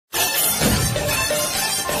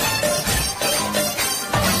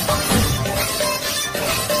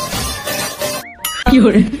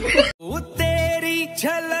तेरी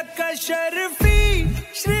झलक शर्फी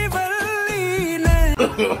श्रीवल्ली ने।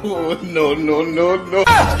 No no no no.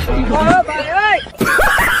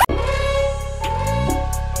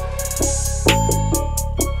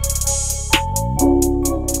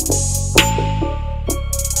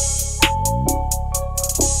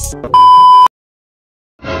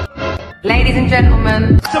 Ladies and gentlemen.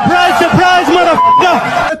 Surprise, surprise, motherfucker!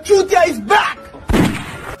 The truth is back!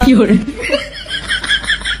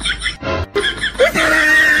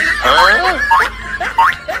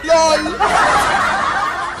 LOL!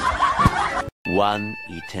 One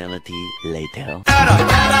eternity later.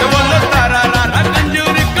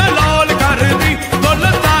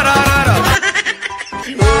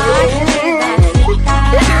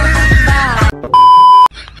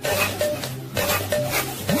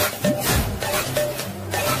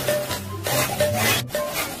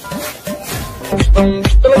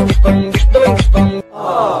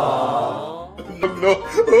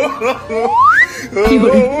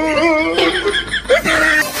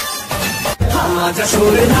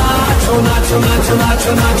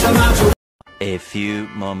 A few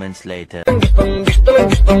moments later.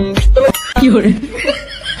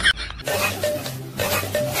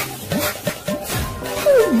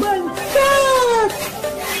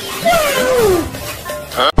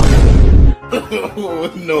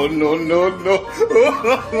 No no no no.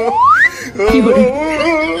 LOL!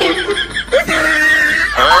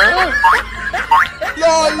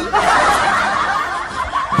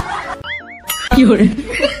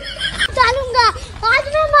 चलूंगा आज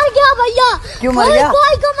मैं मर गया भैया। क्यों मर गया?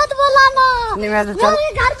 कोई को मत बुलाना। नहीं मैं तो चल।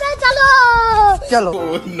 घर पे चलो। चलो।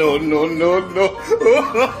 No no no no.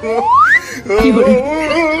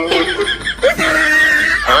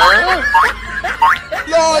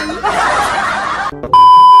 LOL!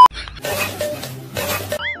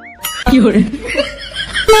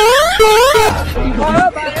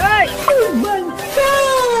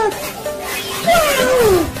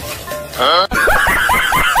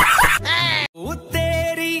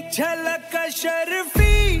 तेरी झलक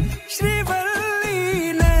शर्फी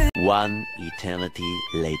श्रीवल्ली ने। One eternity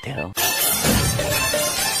later.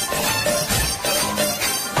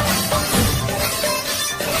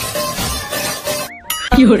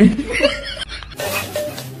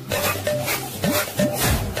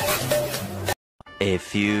 A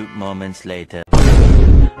few moments later.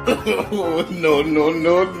 No no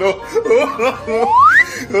no no.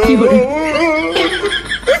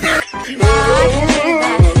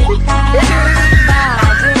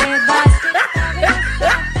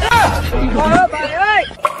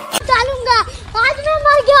 चलूंगा आज मैं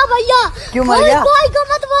मर गया भैया। क्यों मर गया? कोई को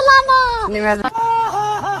मत बुलाना। नहीं मैं तो।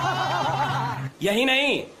 यही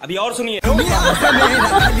नहीं अभी और सुनिए।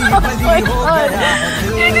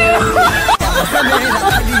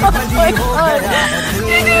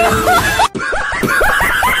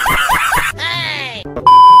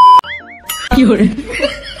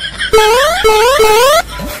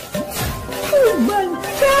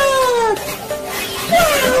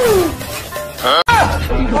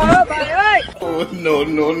 No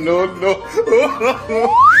no no no.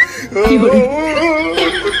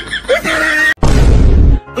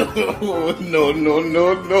 No no no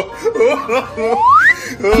no.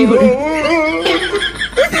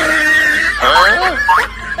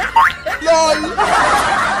 LOL!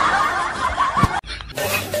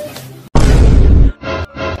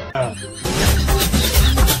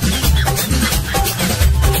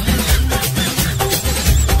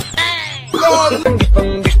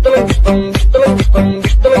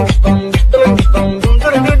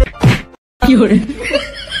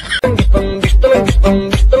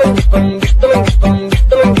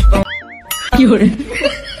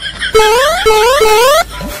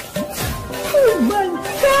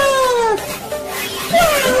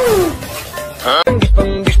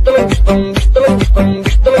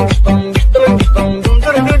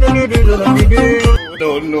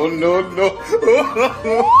 No no no no.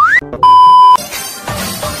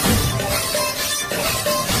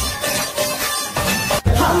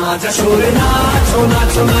 आजा शोरे नाचो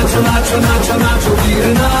नाचो नाचो नाचो नाचो नाचो वीर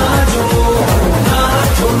नाचो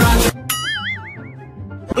नाचो नाचो।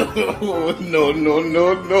 No no no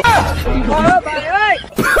no.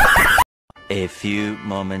 A few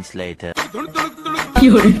moments later.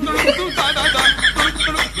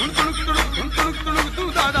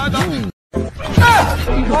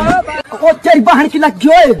 ओ तेरी बहन की लग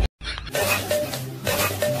गई।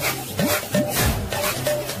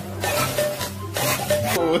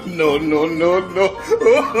 No no no no.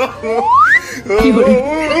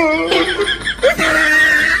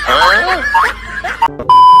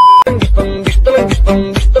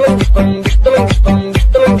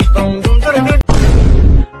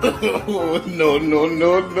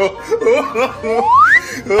 Oh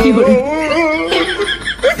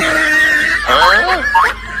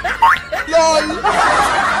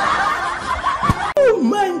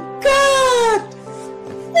my God!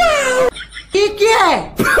 Wow! ये क्या है?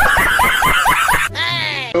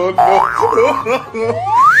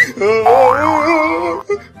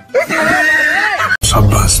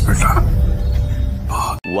 शाबाश बेटा।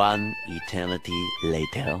 One eternity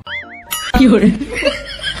later.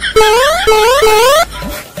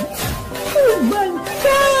 Oh my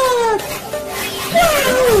God!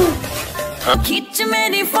 Wow! खींच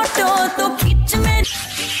मेरी फोटो तो खींच मेरी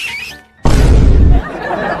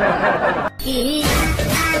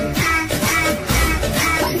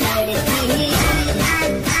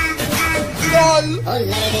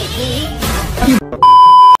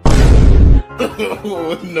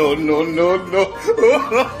No, no, no, no.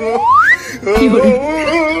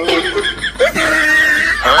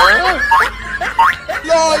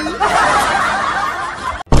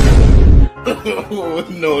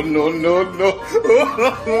 No, no, no, no.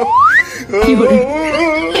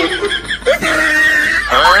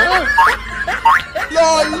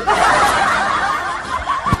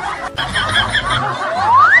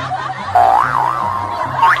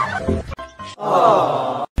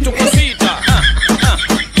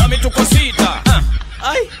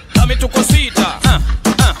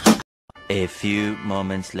 A few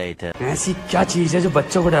moments later. ऐसी क्या चीज है जो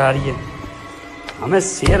बच्चों को डरा रही है? हमें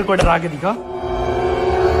शेर को डरा के दिखा।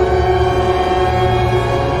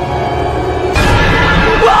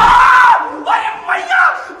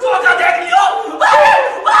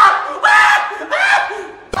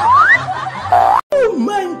 Oh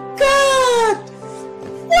my God!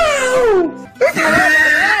 Wow!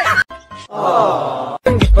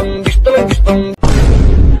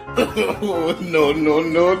 No, no,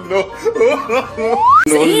 no, no.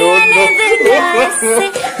 No, no, no.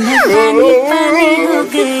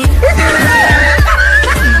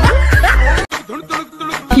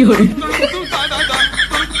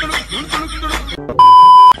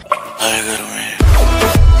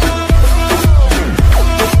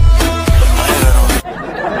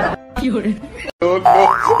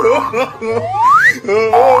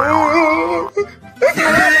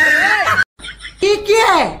 ये क्या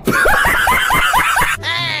है?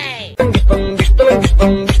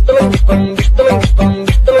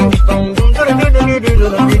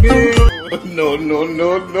 No, no, no,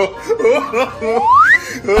 no.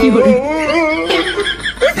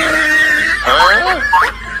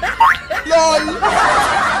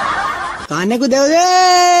 खाने को दे दे,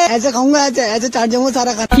 ऐसे खाऊंगा, ऐसे चाट जाऊंगा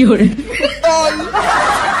सारा खाना।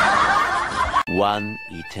 One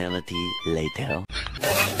eternity later.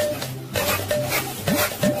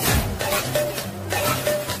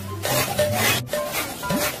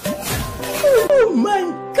 Oh my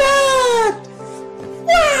God!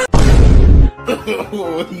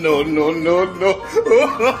 No, no, no, no.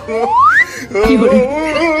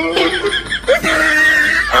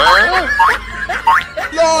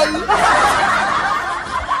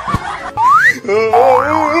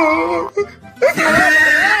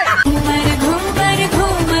 Ghoomar Ghoomar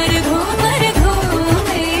Ghoomar Ghoomar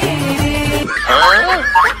घूमे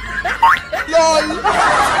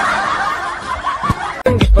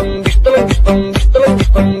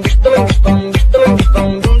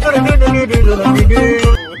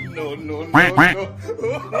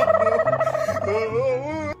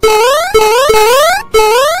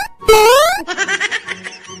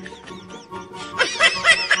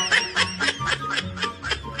no, no, no.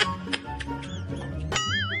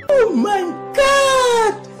 Oh my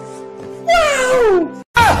God! Wow!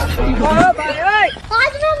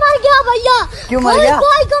 आज मैं मर गया भैया। क्यों मर गया?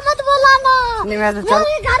 कोई को मत बुलाना। नहीं, मैं तो चल।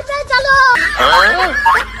 मेरे घर पे चलो।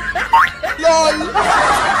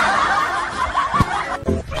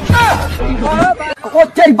 ओ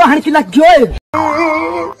तेरी बहन की लग गई।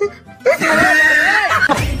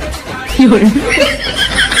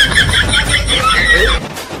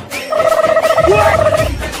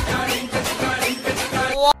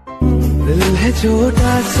 दिल है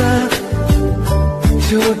छोटा सा,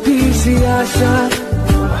 छोटी सी आशा,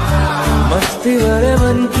 मस्ती भरे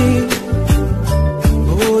मन की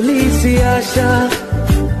भोली सी आशा,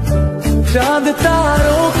 चांद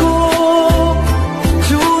तारों को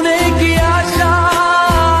छूने की आशा,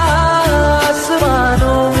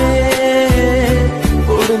 आसमानों में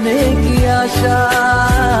उड़ने की आशा।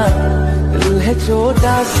 दिल है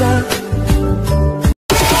छोटा सा,